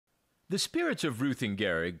The spirits of Ruth and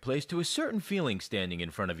Gehrig plays to a certain feeling standing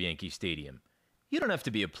in front of Yankee Stadium. You don't have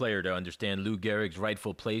to be a player to understand Lou Gehrig's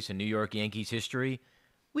rightful place in New York Yankees history.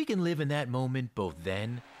 We can live in that moment both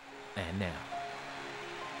then and now.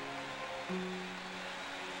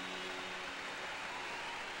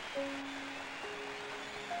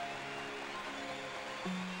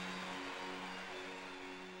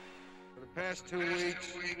 For the past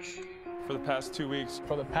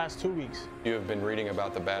 2 weeks. You have been reading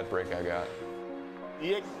about the bad break I got.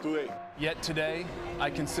 Yet today, I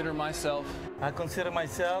consider myself the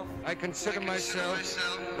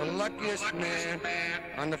luckiest man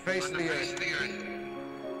on the face of the earth.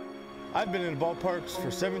 I've been in ballparks for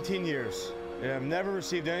 17 years, and I've never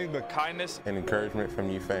received anything but kindness and encouragement from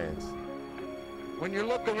you fans. When you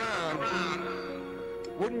look around,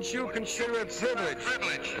 wouldn't you consider it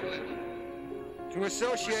privilege to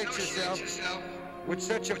associate yourself with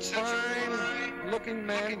such a fine-looking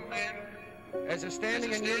man as is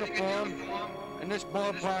standing in uniform in this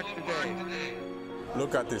ballpark today?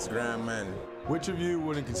 Look at this grand man. Which of you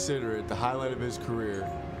wouldn't consider it the highlight of his career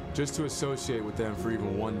just to associate with them for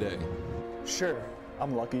even one day? Sure,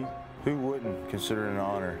 I'm lucky. Who wouldn't consider it an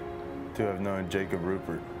honor to have known Jacob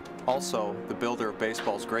Ruppert? Also, the builder of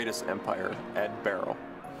baseball's greatest empire, Ed Barrow.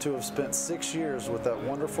 To have spent 6 years with that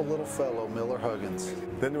wonderful little fellow, Miller Huggins.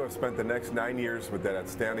 Then to have spent the next 9 years with that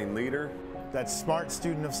outstanding leader. that smart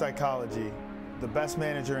student of psychology, the best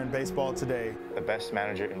manager in baseball today. The best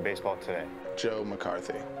manager in baseball today. Joe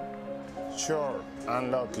McCarthy. Sure,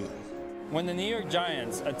 unlucky. When the New York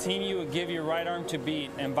Giants, a team you would give your right arm to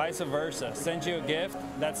beat and vice versa, sends you a gift,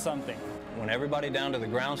 that's something. When everybody down to the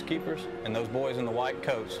groundskeepers and those boys in the white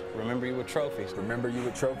coats remember you with trophies. Remember you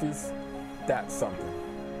with trophies? That's something.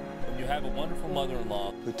 When you have a wonderful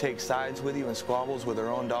mother-in-law who takes sides with you and squabbles with her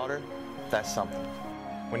own daughter, that's something.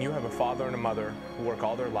 When you have a father and a mother who work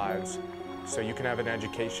all their lives so you can have an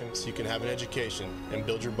education. And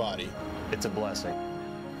build your body. It's a blessing.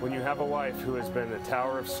 When you have a wife who has been a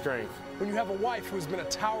tower of strength. When you have a wife who has been a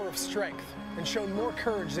tower of strength and shown more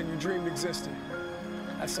courage than you dreamed existed.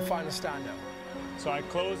 That's the finest I know. So I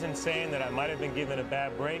close in saying that I might have been given a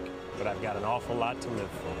bad break, but I've got an awful lot to live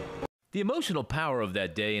for. The emotional power of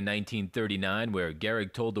that day in 1939, where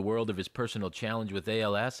Gehrig told the world of his personal challenge with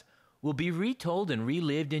ALS, will be retold and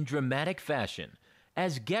relived in dramatic fashion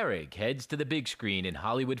as Gehrig heads to the big screen in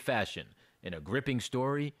Hollywood fashion in a gripping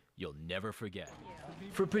story you'll never forget.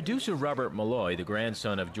 For producer Robert Molloy, the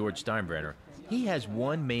grandson of George Steinbrenner, he has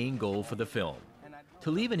one main goal for the film: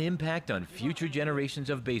 to leave an impact on future generations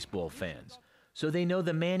of baseball fans, so they know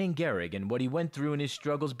the man in Gehrig and what he went through in his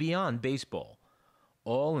struggles beyond baseball.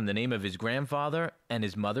 All in the name of his grandfather and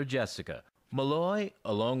his mother, Jessica. Molloy,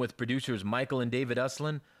 along with producers Michael and David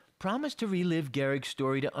Uslan, promised to relive Gehrig's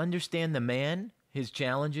story to understand the man, his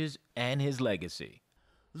challenges, and his legacy.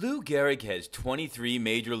 Lou Gehrig has 23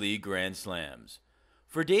 Major League Grand Slams.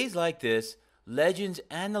 For days like this, legends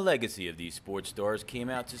and the legacy of these sports stars came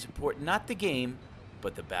out to support not the game,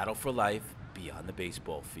 but the battle for life beyond the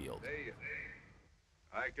baseball field.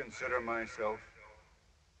 I consider myself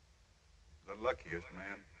the luckiest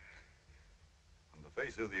man on the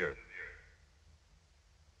face of the earth.